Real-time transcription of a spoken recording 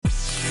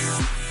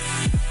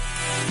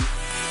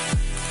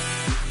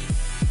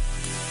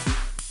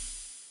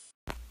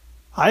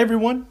Hi,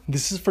 everyone.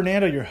 This is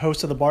Fernando, your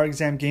host of the Bar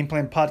Exam Game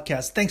Plan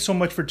Podcast. Thanks so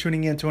much for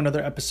tuning in to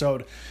another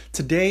episode.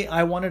 Today,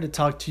 I wanted to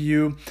talk to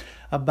you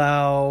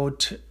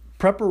about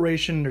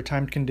preparation under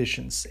timed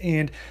conditions.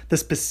 And the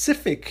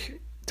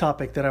specific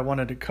topic that I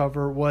wanted to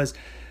cover was,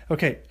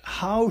 okay,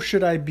 how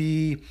should I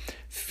be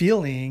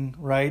feeling,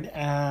 right,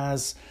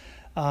 as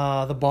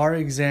the bar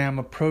exam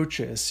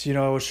approaches?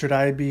 Should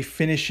I be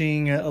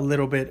finishing a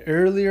little bit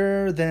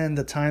earlier than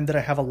the time that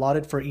I have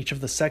allotted for each of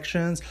the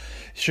sections?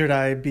 Should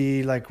I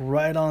be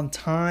right on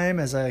time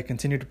as I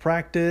continue to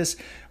practice?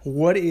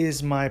 What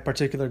is my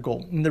particular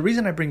goal? And the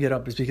reason I bring it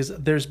up is because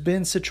there's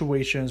been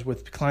situations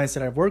with clients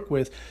that I've worked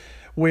with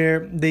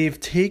where they've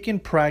taken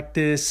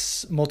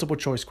practice multiple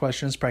choice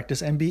questions,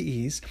 practice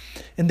MBEs,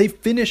 and they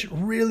finish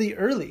really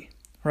early,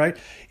 right?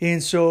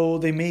 And so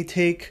they may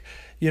take,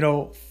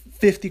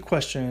 50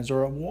 questions,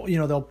 or,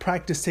 they'll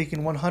practice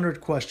taking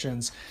 100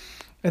 questions,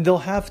 and they'll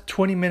have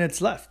 20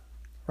 minutes left,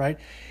 right?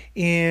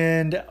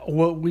 And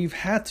what we've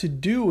had to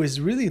do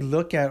is really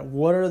look at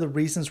what are the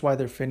reasons why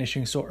they're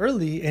finishing so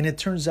early. And it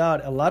turns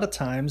out a lot of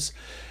times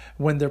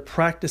when they're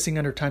practicing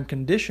under time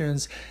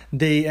conditions,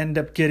 they end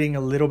up getting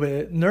a little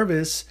bit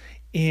nervous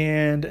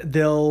and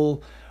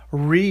they'll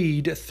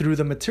read through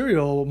the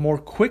material more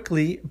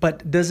quickly,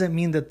 but doesn't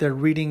mean that they're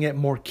reading it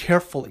more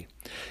carefully.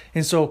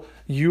 And so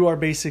you are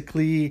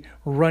basically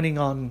running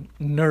on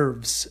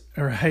nerves,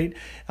 right?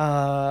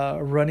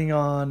 Running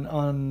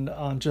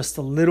on just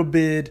a little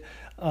bit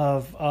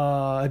of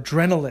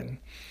adrenaline.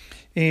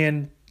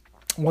 And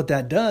what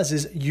that does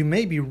is you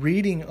may be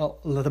reading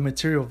the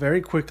material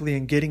very quickly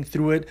and getting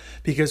through it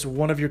because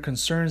one of your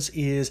concerns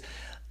is,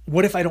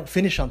 what if I don't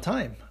finish on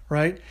time,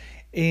 right?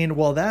 And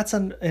while that's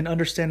an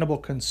understandable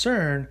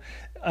concern,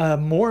 a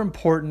more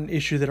important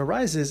issue that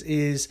arises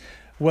is,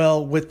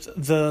 well, with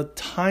the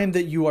time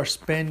that you are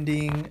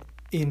spending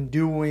in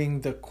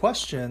doing the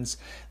questions,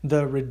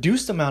 the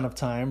reduced amount of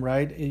time,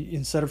 right?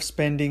 Instead of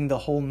spending the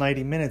whole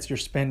 90 minutes, you're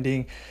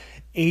spending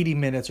 80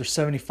 minutes or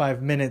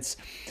 75 minutes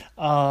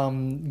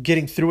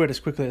getting through it as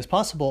quickly as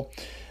possible.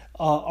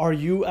 Are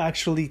you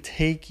actually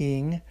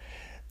taking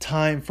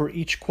time for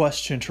each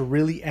question to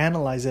really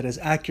analyze it as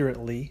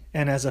accurately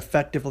and as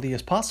effectively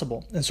as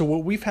possible? And so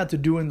what we've had to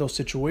do in those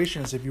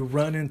situations, if you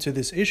run into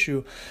this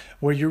issue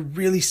where you're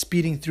really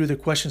speeding through the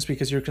questions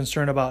because you're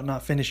concerned about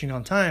not finishing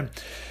on time,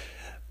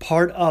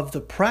 part of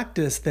the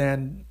practice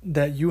then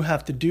that you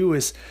have to do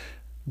is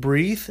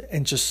breathe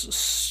and just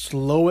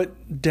slow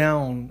it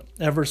down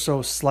ever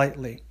so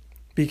slightly.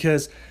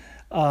 Because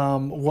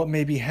what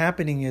may be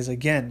happening is,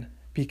 again,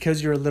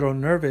 because you're a little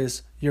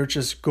nervous, you're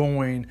just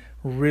going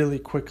really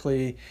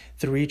quickly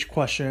through each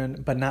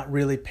question, but not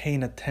really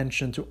paying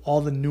attention to all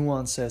the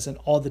nuances and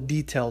all the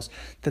details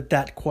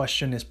that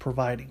question is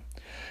providing,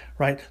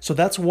 right? So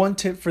that's one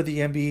tip for the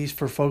MBEs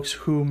for folks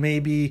who may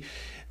be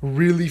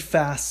really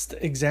fast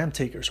exam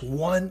takers.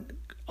 One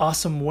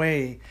awesome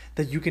way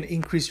that you can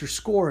increase your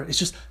score is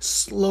just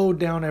slow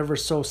down ever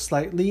so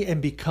slightly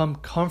and become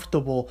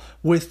comfortable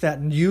with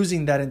that,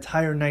 using that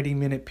entire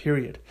 90-minute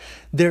period.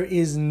 There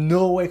is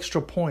no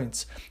extra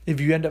points if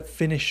you end up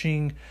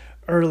finishing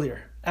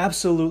earlier.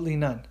 Absolutely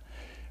none,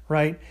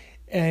 right?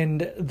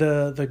 And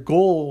the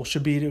goal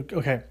should be to,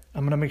 okay,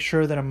 I'm going to make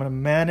sure that I'm going to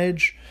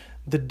manage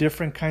the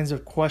different kinds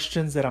of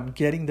questions that I'm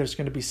getting. There's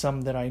going to be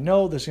some that I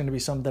know. There's going to be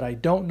some that I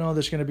don't know.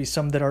 There's going to be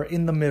some that are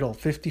in the middle,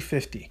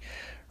 50-50.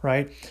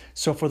 Right?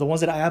 So for the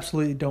ones that I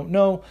absolutely don't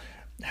know,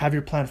 have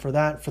your plan for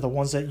that. For the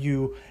ones that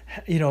you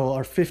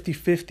are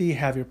 50-50,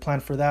 have your plan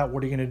for that.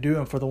 What are you going to do?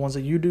 And for the ones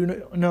that you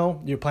do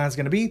know, your plan is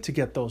going to be to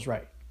get those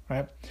right?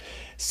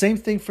 Same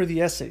thing for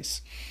the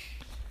essays.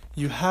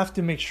 You have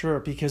to make sure,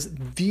 because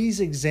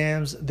these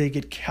exams, they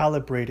get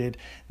calibrated,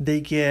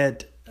 they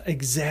get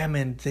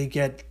examined, they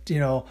get,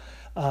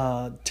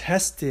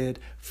 tested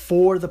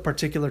for the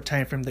particular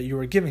time frame that you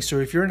are giving. So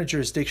if you're in a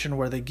jurisdiction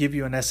where they give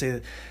you an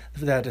essay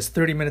that is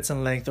 30 minutes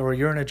in length, or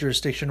you're in a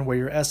jurisdiction where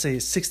your essay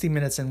is 60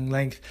 minutes in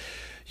length,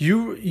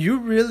 you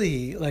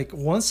really,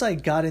 once I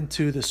got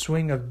into the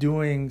swing of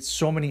doing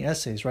so many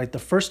essays, right? The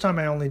first time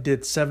I only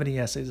did 70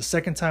 essays. The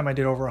second time I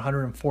did over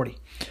 140.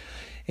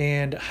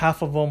 And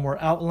half of them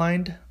were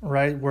outlined,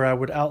 right? Where I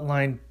would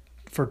outline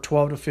for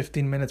 12 to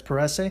 15 minutes per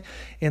essay.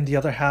 And the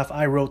other half,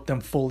 I wrote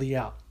them fully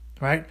out,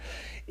 right?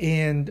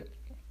 And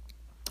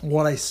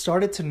what I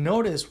started to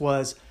notice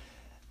was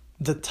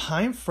the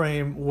time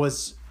frame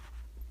was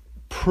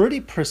pretty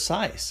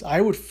precise. I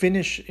would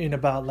finish in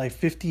about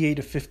 58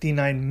 to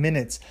 59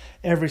 minutes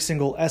every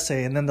single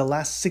essay. And then the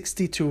last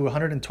 60 to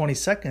 120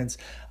 seconds,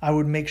 I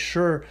would make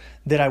sure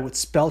that I would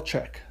spell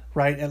check,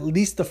 right? At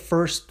least the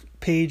first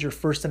page or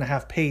first and a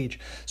half page,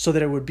 so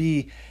that it would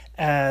be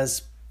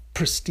as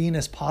pristine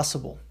as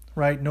possible.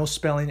 Right? No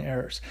spelling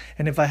errors.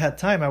 And if I had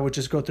time, I would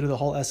just go through the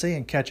whole essay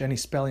and catch any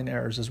spelling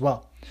errors as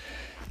well.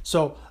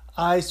 So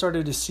I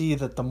started to see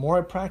that the more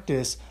I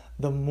practice,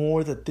 the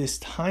more that this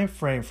time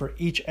frame for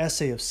each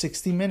essay of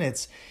 60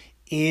 minutes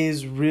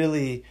is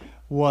really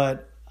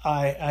what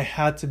I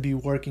had to be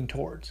working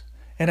towards.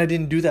 And I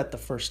didn't do that the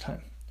first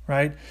time,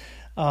 right?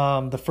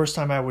 The first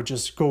time I would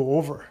just go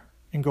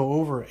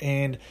over.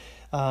 And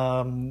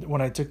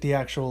When I took the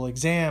actual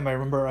exam, I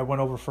remember I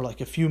went over for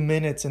like a few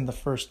minutes in the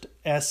first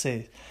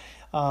essay.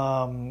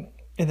 And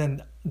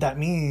then that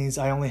means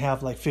I only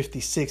have like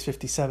 56,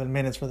 57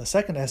 minutes for the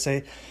second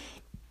essay.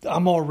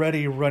 I'm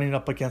already running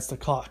up against the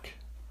clock.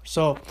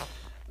 So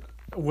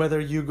whether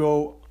you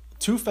go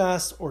too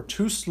fast or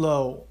too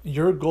slow,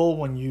 your goal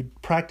when you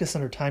practice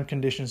under time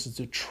conditions is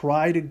to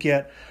try to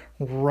get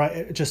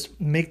right, just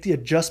make the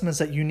adjustments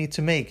that you need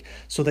to make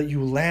so that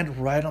you land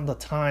right on the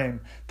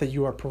time that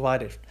you are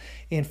provided.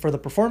 And for the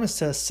performance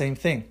test, same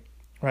thing,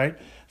 right?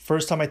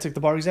 First time I took the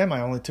bar exam,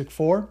 I only took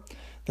 4.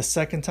 The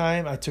second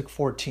time I took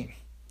 14.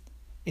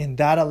 And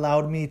that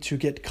allowed me to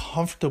get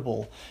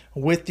comfortable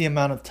with the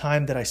amount of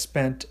time that I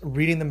spent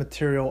reading the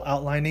material,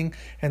 outlining,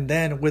 and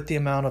then with the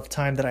amount of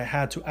time that I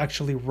had to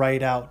actually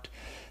write out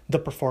the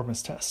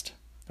performance test.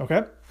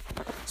 Okay?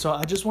 So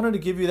I just wanted to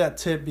give you that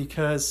tip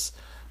because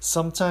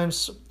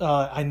sometimes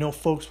I know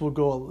folks will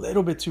go a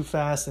little bit too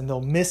fast and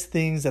they'll miss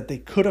things that they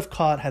could have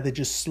caught had they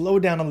just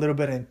slowed down a little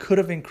bit and could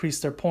have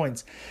increased their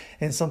points.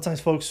 And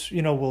sometimes folks,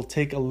 will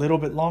take a little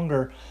bit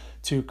longer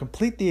to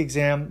complete the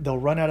exam. They'll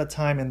run out of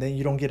time and then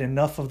you don't get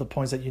enough of the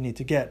points that you need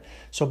to get.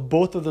 So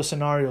both of the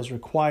scenarios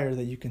require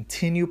that you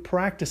continue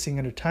practicing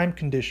under time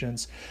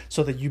conditions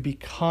so that you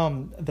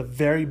become the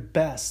very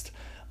best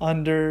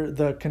under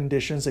the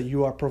conditions that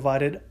you are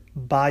provided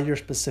by your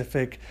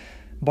specific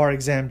bar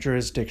exam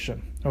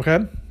jurisdiction.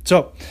 Okay?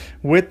 So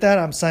with that,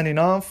 I'm signing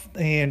off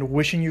and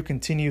wishing you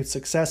continued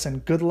success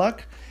and good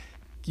luck.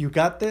 You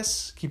got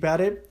this. Keep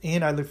at it.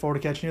 And I look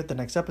forward to catching you at the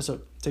next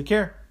episode. Take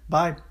care.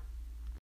 Bye.